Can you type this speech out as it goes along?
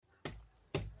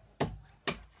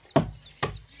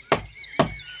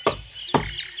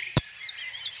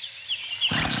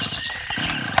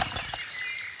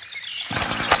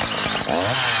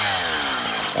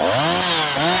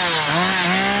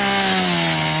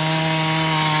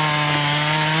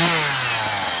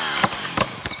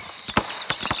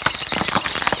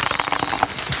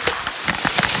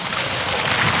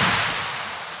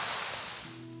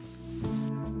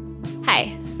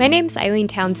name's Eileen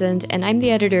Townsend, and I'm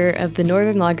the editor of the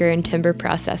Northern Logger and Timber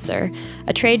Processor,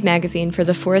 a trade magazine for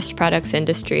the forest products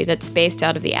industry that's based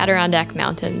out of the Adirondack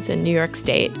Mountains in New York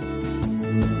State.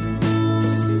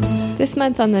 This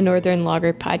month on the Northern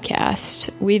Logger podcast,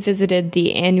 we visited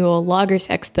the annual Loggers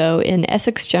Expo in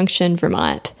Essex Junction,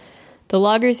 Vermont. The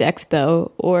Loggers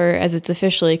Expo, or as it's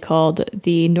officially called,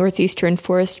 the Northeastern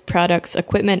Forest Products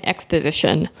Equipment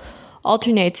Exposition,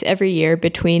 alternates every year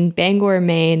between Bangor,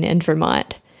 Maine, and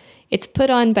Vermont. It's put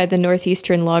on by the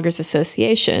Northeastern Loggers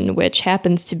Association, which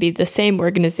happens to be the same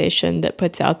organization that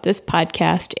puts out this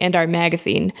podcast and our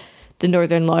magazine, the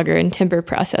Northern Logger and Timber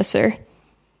Processor.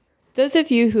 Those of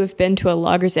you who have been to a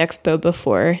Loggers Expo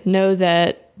before know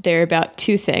that they're about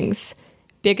two things: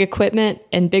 big equipment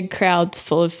and big crowds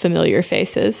full of familiar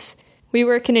faces. We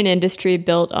work in an industry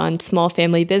built on small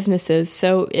family businesses,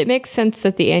 so it makes sense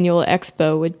that the annual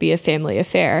expo would be a family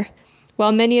affair.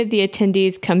 While many of the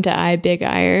attendees come to eye Big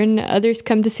Iron, others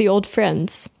come to see old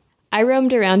friends. I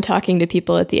roamed around talking to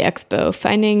people at the expo,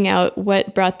 finding out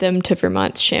what brought them to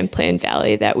Vermont's Champlain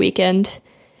Valley that weekend.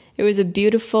 It was a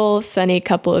beautiful, sunny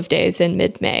couple of days in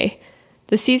mid-May.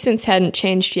 The seasons hadn't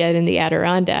changed yet in the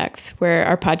Adirondacks, where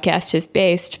our podcast is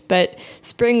based, but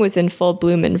spring was in full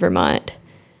bloom in Vermont.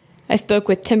 I spoke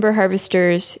with timber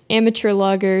harvesters, amateur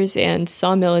loggers, and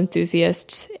sawmill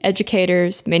enthusiasts,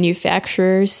 educators,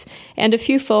 manufacturers, and a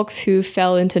few folks who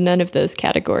fell into none of those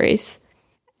categories.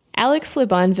 Alex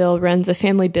LeBonville runs a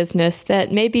family business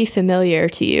that may be familiar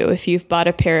to you if you've bought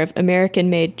a pair of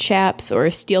American-made chaps or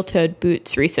steel-toed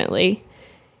boots recently.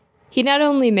 He not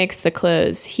only makes the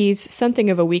clothes, he's something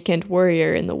of a weekend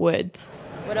warrior in the woods.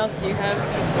 What else do you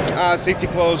have? Safety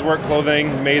clothes, work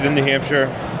clothing, made in New Hampshire.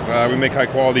 We make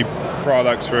high-quality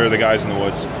products for the guys in the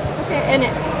woods. Okay, and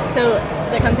so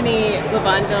the company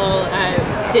LeBonville,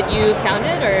 did you found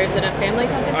it, or is it a family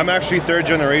company? I'm actually third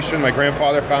generation. My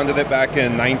grandfather founded it back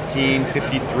in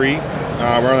 1953. We're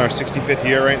on our 65th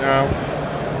year right now.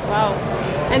 Wow.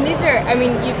 And these are,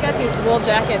 you've got these wool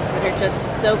jackets that are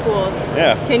just so cool.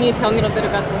 Yeah. Can you tell me a little bit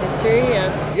about the history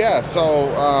of... Yeah, so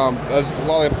as a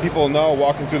lot of people know,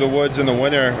 walking through the woods in the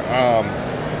winter,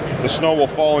 the snow will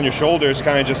fall on your shoulders,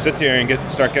 kind of just sit there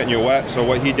and start getting you wet. So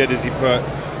what he did is he put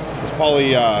this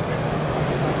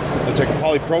it's like a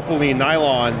polypropylene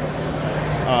nylon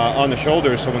on the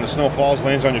shoulders, so when the snow falls,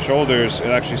 lands on your shoulders, it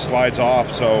actually slides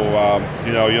off, so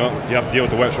you have to deal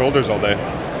with the wet shoulders all day.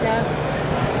 Yeah.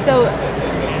 So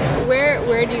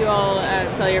where do you all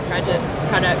sell your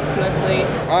products mostly?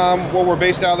 Well, we're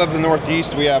based out of the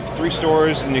Northeast. We have 3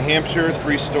 stores in New Hampshire,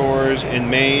 3 stores in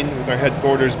Maine, with our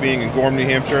headquarters being in Gorham, New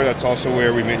Hampshire. That's also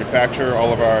where we manufacture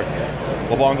all of our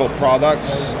LeBonville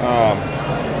products.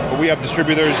 But we have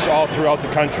distributors all throughout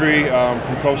the country,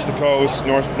 from coast to coast,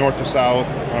 north to south.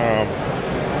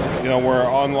 We're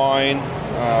online.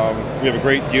 We have a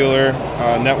great dealer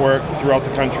network throughout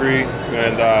the country,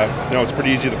 and it's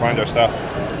pretty easy to find our stuff.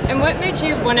 And what made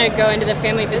you want to go into the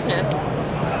family business?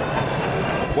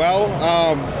 Well,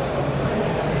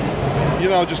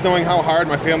 just knowing how hard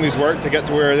my family's worked to get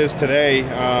to where it is today,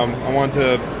 I want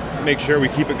to make sure we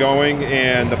keep it going,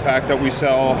 and the fact that we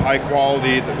sell high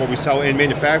quality, what we sell and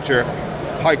manufacture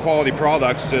high quality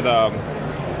products, there's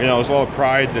a lot of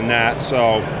pride in that,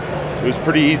 so it was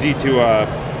pretty easy to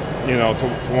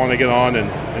want to get on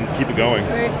and keep it going.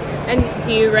 Right. And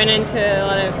do you run into a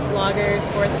lot of loggers,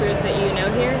 foresters that you know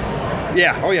here?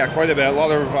 Yeah, oh yeah, quite a bit. A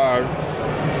lot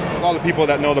of people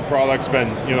that know the product's been,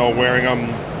 wearing them,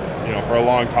 for a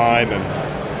long time, and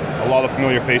a lot of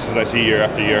familiar faces I see year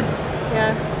after year.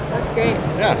 Yeah, that's great.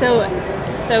 Yeah.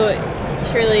 So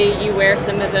surely you wear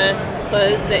some of the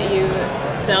clothes that you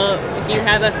sell. Do you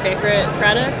have a favorite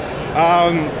product?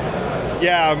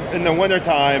 Yeah, in the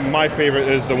wintertime, my favorite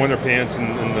is the winter pants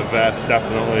and the vest,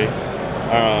 definitely.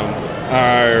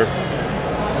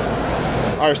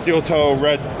 Our steel toe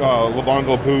red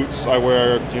LeBonville boots I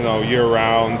wear, year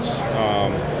round.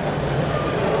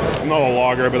 I'm not a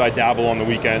logger, but I dabble on the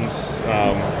weekends.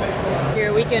 You're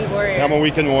a weekend warrior. I'm a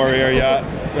weekend warrior, yeah.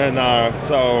 And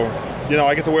so,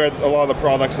 I get to wear a lot of the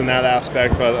products in that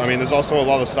aspect, but there's also a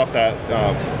lot of stuff that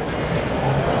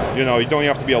you don't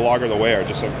have to be a logger to wear.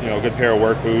 Just a good pair of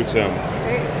work boots, and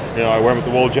I wear them with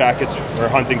the wool jackets for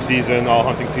hunting season, all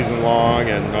hunting season long,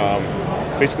 and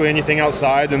basically anything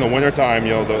outside in the wintertime.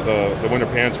 The winter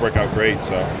pants work out great.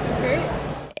 So. Great.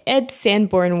 Ed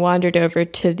Sanborn wandered over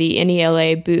to the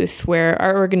NELA booth where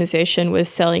our organization was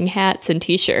selling hats and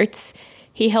T-shirts.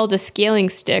 He held a scaling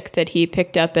stick that he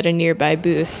picked up at a nearby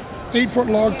booth. 8-foot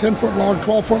log, 10-foot log,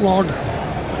 12-foot log,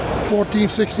 14,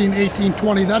 16, 18,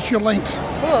 20. That's your length.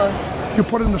 Cool. You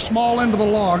put in the small end of the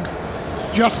log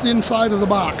just inside of the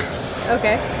bark.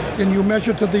 Okay. and you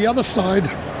measure to the other side,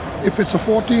 if it's a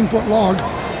 14-foot log,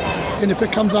 and if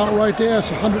it comes out right there, it's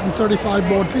 135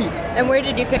 board feet. And where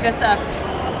did you pick us up?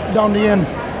 Down the end.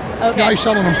 Okay. Guy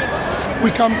selling them.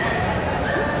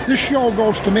 This show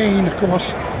goes to Maine, of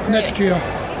course, next year.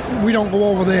 We don't go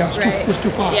over there. It's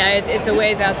too far. Yeah, it's a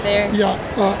ways out there. Yeah.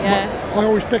 But I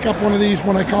always pick up one of these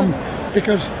when I come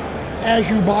because as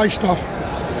you buy stuff,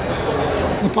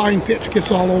 the pine pitch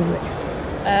gets all over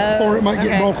it. Or it might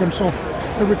get broken. So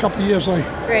every couple of years I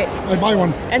buy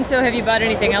one. And so have you bought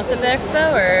anything else at the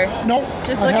expo or? No.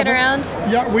 Just looking around?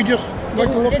 Yeah, we just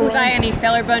like to look around. Didn't buy any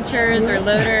feller bunchers or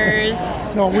loaders?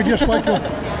 No, we just like to.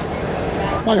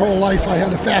 My whole life I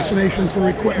had a fascination for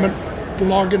equipment,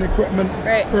 logging equipment,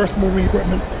 earth moving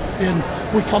equipment, and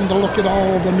we come to look at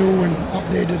all the new and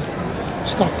updated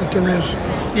stuff that there is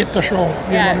at the show. You know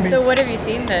what I mean? So what have you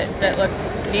seen that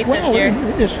looks neat this year?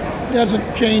 It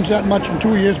hasn't changed that much in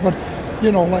 2 years, but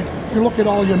you know, like you look at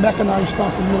all your mechanized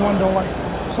stuff and you wonder, like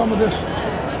some of this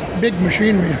big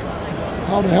machinery,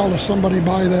 how the hell does somebody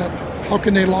buy that? How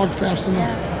can they log fast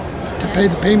enough to pay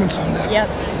the payments on that? Yep.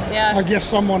 Yeah. I guess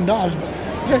someone does, but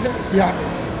you're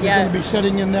going to be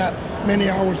sitting in that many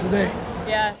hours a day.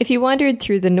 Yeah. If you wandered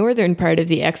through the northern part of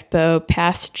the expo,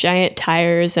 past giant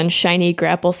tires and shiny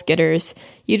grapple skidders,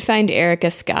 you'd find Erica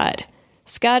Scott.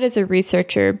 Scott is a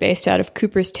researcher based out of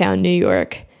Cooperstown, New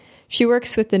York. She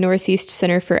works with the Northeast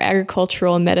Center for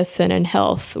Agricultural Medicine and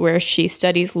Health, where she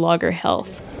studies logger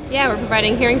health. Yeah, we're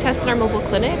providing hearing tests in our mobile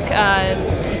clinic,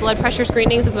 blood pressure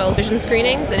screenings as well as vision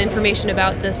screenings, and information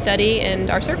about the study and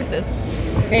our services.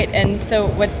 Great. And so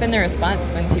what's been the response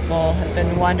when people have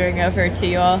been wandering over to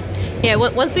you all? Yeah,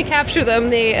 once we capture them,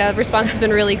 the response has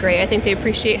been really great. I think they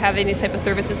appreciate having these type of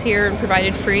services here and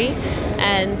provided free.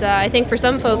 And I think for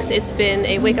some folks, it's been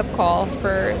a wake-up call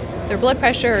for their blood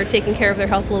pressure or taking care of their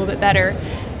health a little bit better.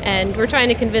 And we're trying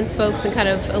to convince folks and kind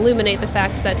of illuminate the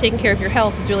fact that taking care of your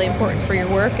health is really important for your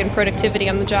work and productivity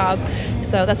on the job.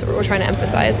 So that's what we're trying to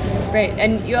emphasize. Great.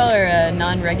 And you all are a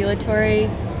non-regulatory?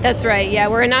 That's right, yeah.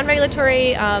 We're a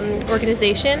non-regulatory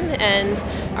organization, and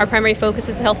our primary focus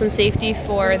is health and safety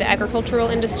for the agricultural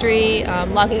industry,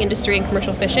 logging industry, and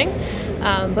commercial fishing.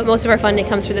 But most of our funding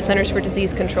comes through the Centers for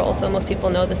Disease Control, so most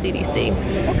people know the CDC.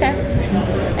 Okay.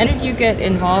 And did you get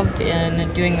involved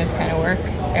in doing this kind of work,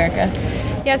 Erica?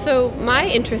 Yeah, so my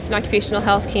interest in occupational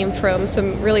health came from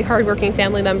some really hardworking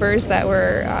family members that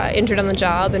were injured on the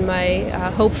job, and my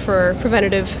hope for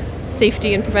preventative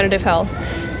safety and preventative health.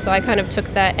 So I kind of took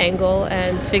that angle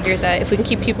and figured that if we can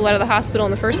keep people out of the hospital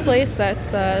in the first place,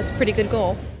 that's a pretty good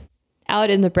goal.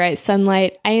 Out in the bright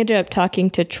sunlight, I ended up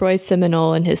talking to Troy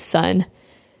Seminole and his son.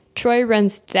 Troy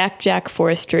runs Zach Jack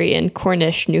Forestry in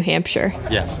Cornish, New Hampshire.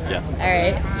 Yes, yeah. All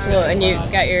right, cool. And you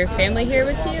got your family here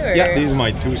with you? Or? Yeah, these are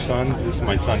my two sons. This is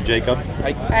my son, Jacob.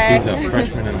 He's a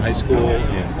freshman in high school,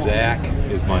 and Zach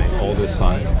is my oldest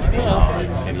son.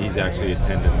 And he's actually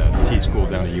attending the T-School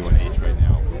down at UNH right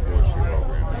now for forestry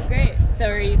program. Great. So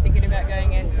are you thinking about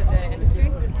going into the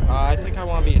industry? I think I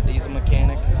want to be a diesel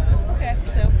mechanic. Okay,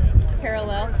 so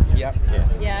parallel. Yep.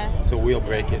 Yeah. So we'll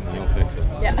break it and he'll fix it.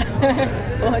 Yeah.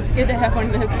 Well, it's good to have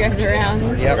one of those guys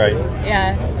around. Yep. Right.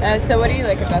 Yeah. So what do you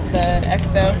like about the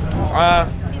expo? I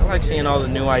like seeing all the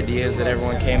new ideas that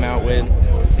everyone came out with,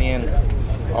 seeing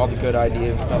all the good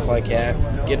ideas and stuff like that,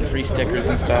 getting free stickers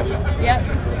and stuff. Yep.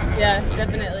 Yeah,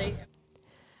 definitely.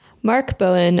 Mark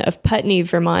Bowen of Putney,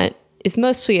 Vermont, is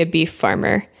mostly a beef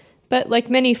farmer, but like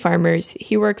many farmers,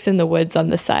 he works in the woods on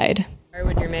the side. Or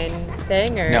would your main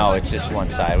thing? Or? No, it's just one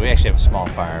side. We actually have a small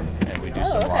farm, and we do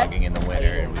some logging in the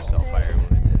winter, and we sell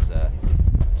firewood as a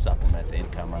supplement to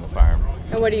income on the farm.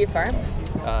 And what do you farm?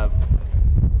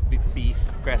 Beef,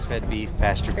 grass-fed beef,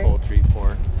 pasture poultry,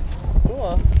 pork.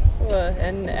 Cool.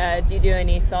 And do you do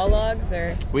any saw logs?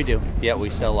 Or? We do. Yeah,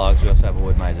 we sell logs. We also have a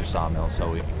wood miser sawmill,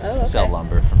 so we sell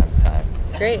lumber from time to time.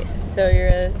 Great. So you're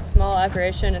a small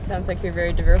operation. It sounds like you're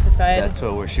very diversified. That's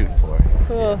what we're shooting for.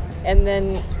 Cool. And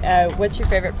then what's your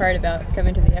favorite part about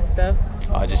coming to the expo?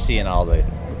 Just seeing all the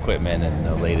equipment and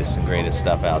the latest and greatest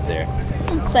stuff out there.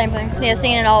 Same thing. Yeah,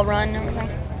 seeing it all run and everything.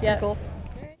 Yeah. Cool.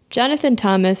 Jonathan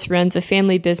Thomas runs a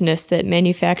family business that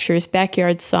manufactures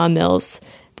backyard sawmills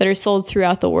that are sold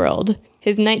throughout the world.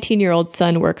 His 19-year-old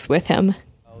son works with him.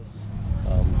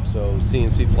 So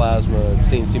CNC plasma,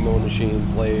 CNC milling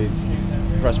machines, lathes,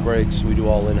 press brakes, we do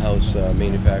all in-house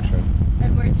manufacturing.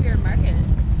 And where's your market?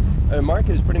 The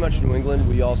market is pretty much New England.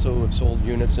 We also have sold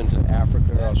units into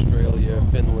Africa, Australia,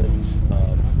 Finland,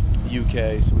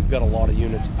 UK. So we've got a lot of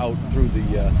units out through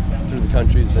the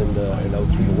countries and out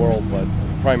through the world, but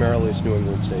primarily it's New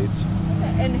England states.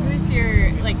 And who's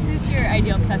your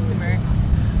ideal customer?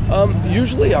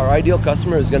 Usually our ideal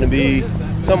customer is going to be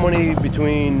somebody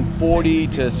between 40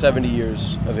 to 70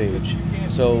 years of age.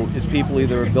 So it's people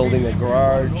either building a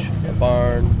garage, a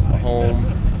barn, a home,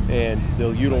 and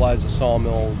they'll utilize a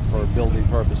sawmill for building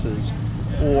purposes,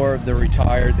 or they're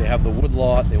retired, they have the wood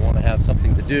lot, they want to have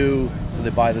something to do, so they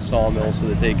buy the sawmill so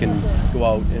that they can go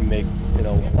out and make, a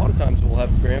lot of times we'll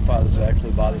have grandfathers that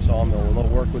actually buy the sawmill and they'll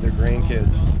work with their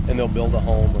grandkids and they'll build a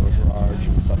home or a garage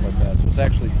and stuff like that. So it's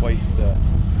actually quite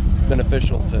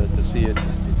beneficial to see it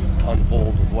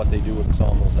unfold with what they do with the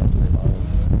sawmills after they buy them.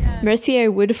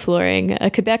 Mercier Wood Flooring,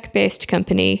 a Quebec-based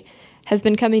company, has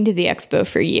been coming to the expo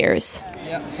for years.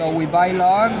 Yeah, so we buy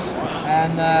logs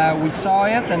and we saw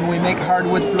it and we make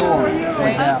hardwood floor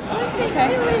with that.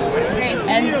 Okay, great.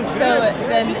 And so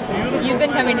then you've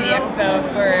been coming to the expo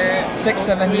for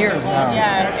 6-7 years now.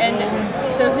 Yeah, and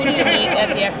so who do you meet at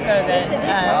the expo then?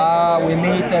 We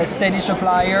meet steady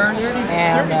suppliers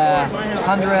and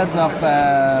hundreds of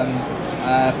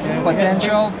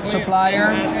potential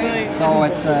suppliers. So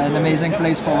it's an amazing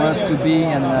place for us to be,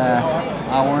 and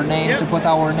to put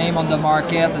our name on the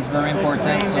market is very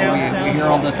important. So we hear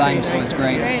all the time, so it's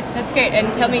great. Great, that's great.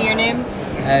 And tell me your name.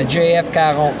 JF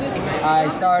Caron. I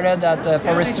started at the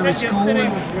forestry school,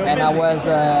 and I was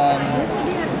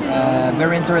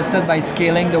very interested by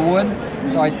scaling the wood.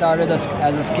 So I started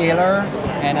as a scaler,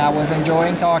 and I was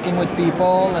enjoying talking with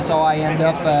people. And so I ended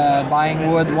up buying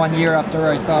wood 1 year after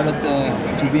I started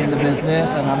to be in the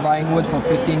business, and I'm buying wood for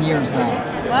 15 years now.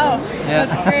 Wow, yeah.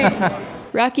 That's great.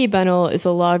 Rocky Bunnell is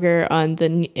a logger on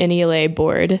the NELA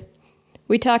board.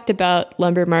 We talked about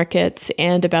lumber markets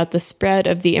and about the spread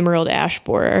of the emerald ash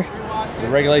borer. The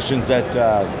regulations that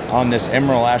on this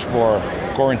emerald ash borer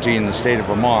quarantine in the state of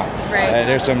Vermont. Right.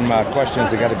 There's some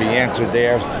questions that got to be answered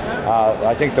there.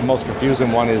 I think the most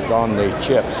confusing one is on the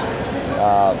chips.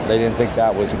 They didn't think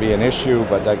that was going to be an issue,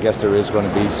 but I guess there is going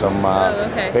to be some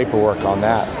paperwork on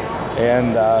that.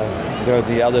 And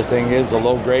the other thing is the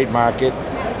low-grade market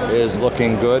is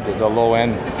looking good. The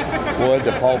low-end wood,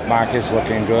 the pulp market is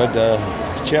looking good. The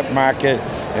chip market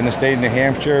in the state of New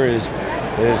Hampshire is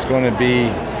going to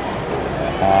be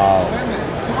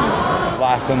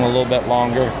lasting a little bit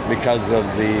longer because of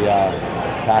the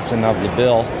passing of the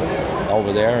bill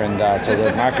over there, and so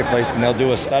the marketplace, and they'll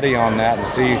do a study on that and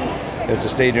see if the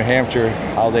state of New Hampshire,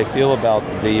 how they feel about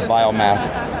the biomass.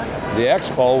 The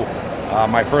expo,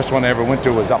 my first one I ever went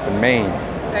to was up in Maine,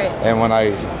 right. And when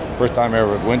first time I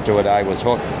ever went to it, I was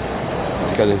hooked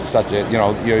because it's such a, you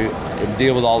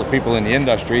deal with all the people in the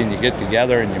industry and you get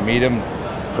together and you meet them.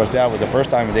 Of course, that was the first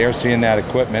time they were seeing that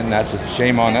equipment, and that's a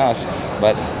shame on us,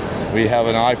 but we have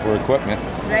an eye for equipment.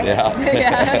 Right. Yeah.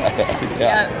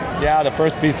 Yeah, the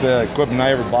first piece of equipment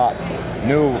I ever bought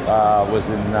new was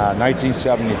in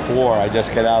 1974. I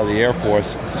just got out of the Air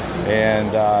Force,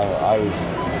 and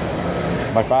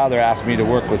my father asked me to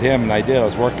work with him, and I did. I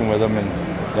was working with him, and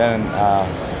then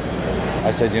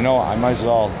I said, I might as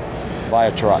well buy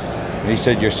a truck. And he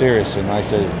said, "You're serious?" And I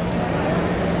said,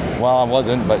 well, I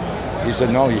wasn't, but he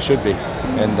said, "No, you should be."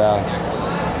 And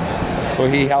so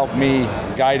he helped me,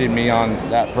 guided me on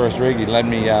that first rig. He lent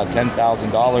me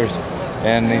 $10,000,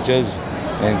 and he says,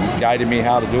 and guided me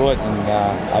how to do it. And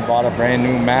I bought a brand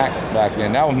new Mac back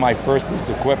then. That was my first piece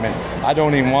of equipment. I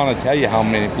don't even want to tell you how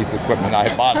many pieces of equipment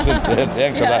I bought since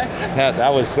then, because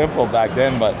that was simple back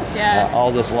then. But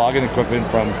all this logging equipment,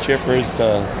 from chippers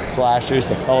to slashers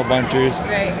to fellow bunchers.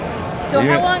 Right. So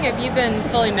how long have you been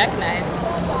fully mechanized?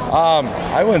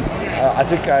 I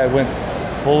think I went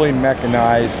fully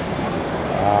mechanized.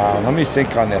 Let me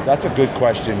think on this. That's a good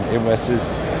question. It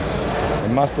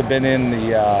must have been in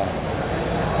the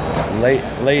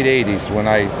late 80s when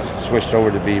I switched over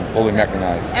to be fully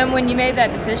mechanized. And when you made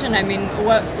that decision,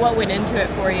 what went into it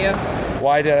for you?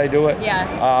 Why did I do it?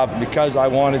 Yeah. Because I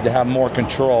wanted to have more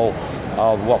control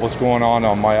of what was going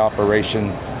on my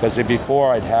operation. Because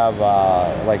before I'd have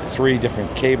like 3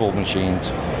 different cable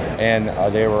machines, and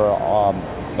they were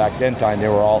back then time they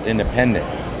were all independent,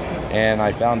 and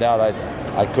I found out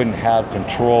I couldn't have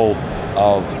control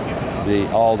of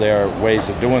all their ways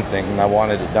of doing things, and I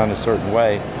wanted it done a certain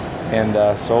way, and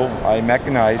so I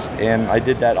mechanized, and I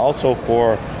did that also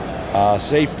for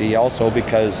safety, also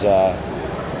because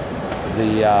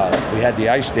we had the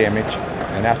ice damage,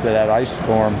 and after that ice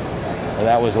storm,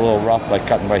 that was a little rough by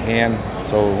cutting by hand,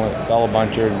 so it fell a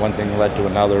buncher, and one thing led to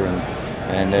another,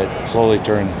 and it slowly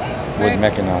turned wood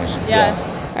mechanized. Yeah.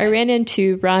 I ran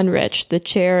into Ron Rich, the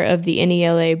chair of the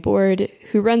NELA board,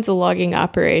 who runs a logging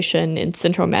operation in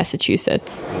central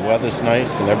Massachusetts. The weather's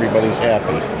nice and everybody's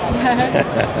happy.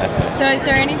 So is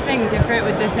there anything different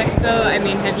with this expo? I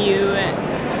mean, have you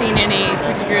seen any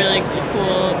particularly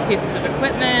cool pieces of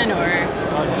equipment or,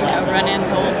 run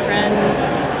into old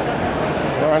friends?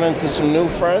 Run into some new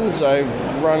friends. I've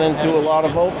run into a lot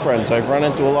of old friends. I've run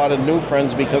into a lot of new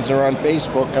friends because they're on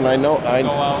Facebook, and I know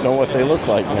what they look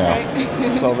like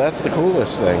now. So that's the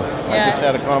coolest thing. Yeah. I just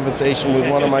had a conversation with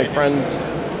one of my friends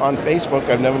on Facebook.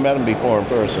 I've never met him before in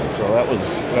person, so that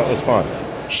was fun.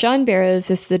 Sean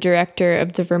Barrows is the director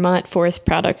of the Vermont Forest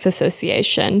Products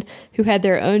Association, who had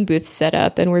their own booth set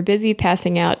up and were busy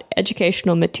passing out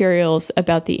educational materials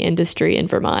about the industry in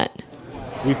Vermont.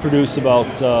 We produce about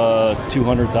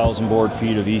 200,000 board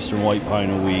feet of eastern white pine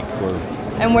a week.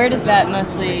 And where does that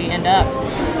mostly end up?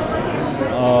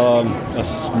 A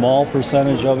small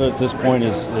percentage of it at this point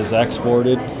is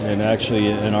exported, and actually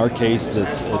in our case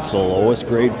it's the lowest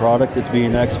grade product that's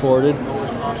being exported,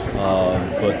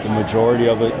 but the majority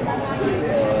of it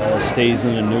stays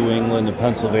in the New England and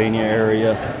Pennsylvania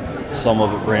area. Some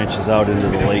of it branches out into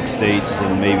the lake states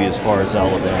and maybe as far as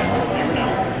Alabama.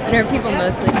 And are people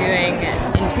mostly doing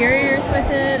interiors with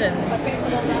it?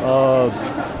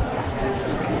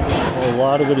 A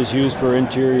lot of it is used for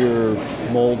interior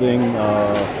molding,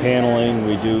 paneling.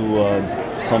 We do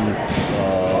some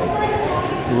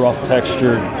rough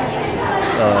textured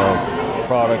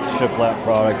products, shiplap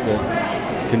product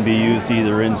that can be used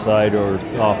either inside or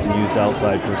often used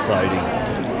outside for siding.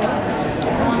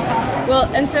 Well,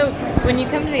 and so when you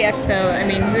come to the expo,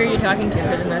 who are you talking to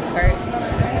for the most part?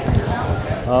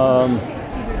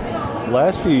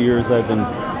 Last few years I've been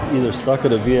either stuck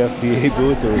at a VFPA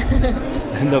booth or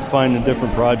end up finding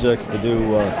different projects to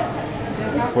do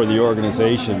for the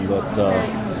organization. But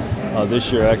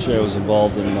this year actually I was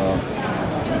involved in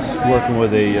working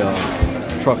with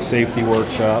a truck safety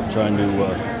workshop, trying to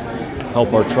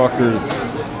help our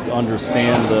truckers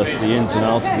understand the ins and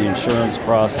outs of the insurance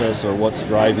process or what's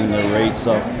driving their rates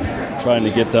up, trying to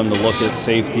get them to look at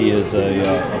safety as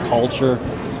a culture,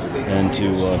 and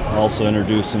to also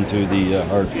introduce them to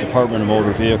our Department of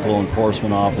Motor Vehicle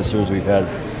Enforcement officers. We've had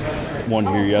one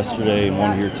here yesterday and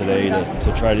one here today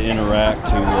to try to interact,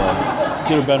 to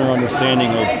get a better understanding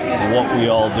of what we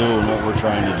all do and what we're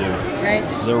trying to do. Right.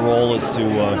 Their role is to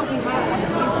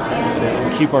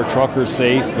keep our truckers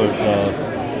safe, but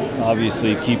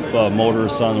obviously keep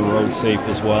motorists on the road safe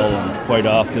as well. And quite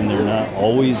often they're not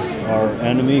always our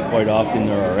enemy. Quite often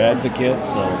they're our advocate.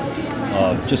 So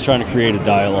just trying to create a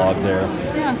dialogue there.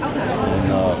 Yeah.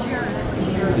 And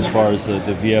as far as the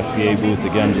VFPA booth,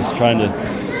 again, just trying to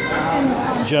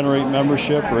generate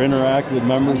membership or interact with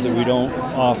members that we don't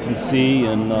often see,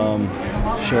 and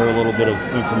share a little bit of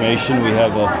information. We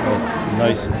have a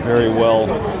nice, very well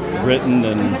written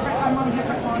and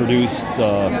produced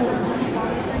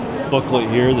booklet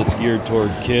here that's geared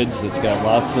toward kids. It's got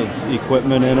lots of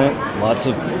equipment in it, lots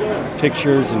of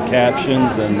pictures and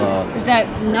captions. And is that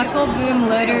Knuckle Boom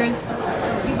Loaders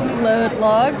Load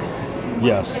Logs?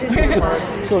 Yes.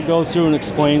 So it goes through and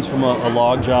explains from a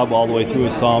log job all the way through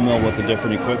a sawmill what the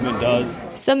different equipment does.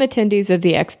 Some attendees of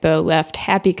the expo left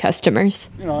happy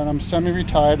customers. And I'm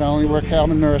semi-retired. I only work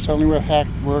cabin nurse. I only work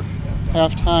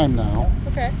half-time now.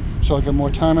 Okay. So I get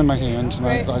more time in my hands. And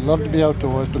right. I love to be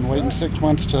outdoors. Been waiting 6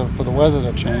 months for the weather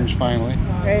to change finally.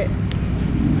 Right.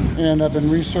 And I've been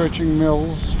researching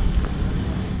mills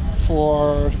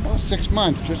for 6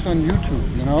 months just on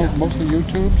YouTube, mostly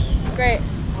YouTubes. Great.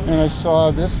 And I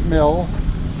saw this mill.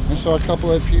 I saw a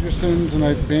couple of Petersons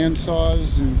and band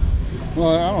saws, and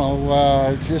I don't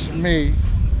know, just me.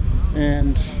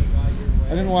 And I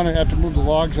didn't want to have to move the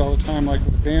logs all the time like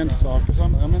with a band saw, because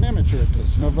I'm an amateur at this.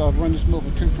 I've run this mill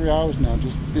for 2-3 hours now,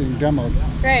 just being demoed.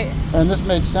 Right. And this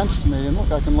made sense to me. And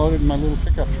look, I can load it in my little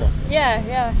pickup truck. Yeah.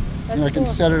 That's and I can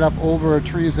cool. set it up over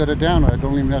trees that are down. I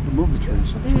don't even have to move the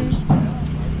trees.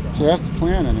 So that's the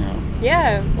plan anyhow.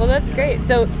 Yeah, well that's great.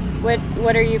 So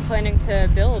what are you planning to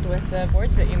build with the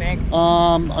boards that you make?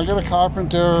 I got a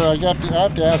carpenter. I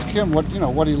have to ask him what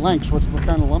he links, what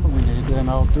kind of lumber we need, and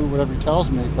I'll do whatever he tells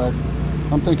me. But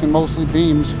I'm thinking mostly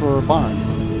beams for a barn.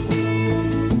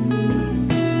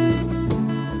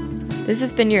 This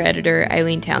has been your editor,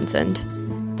 Eileen Townsend.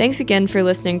 Thanks again for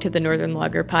listening to the Northern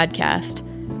Logger podcast.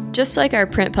 Just like our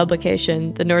print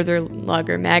publication, the Northern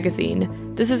Logger magazine,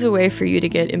 this is a way for you to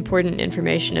get important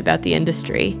information about the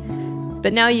industry.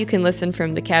 But now you can listen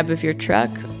from the cab of your truck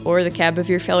or the cab of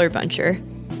your feller buncher.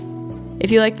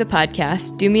 If you like the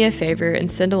podcast, do me a favor and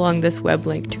send along this web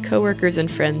link to coworkers and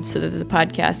friends so that the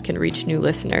podcast can reach new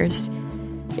listeners.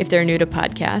 If they're new to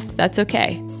podcasts, that's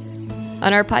okay.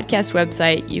 On our podcast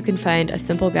website, you can find a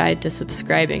simple guide to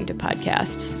subscribing to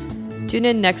podcasts. Tune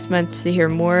in next month to hear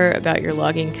more about your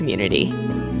logging community.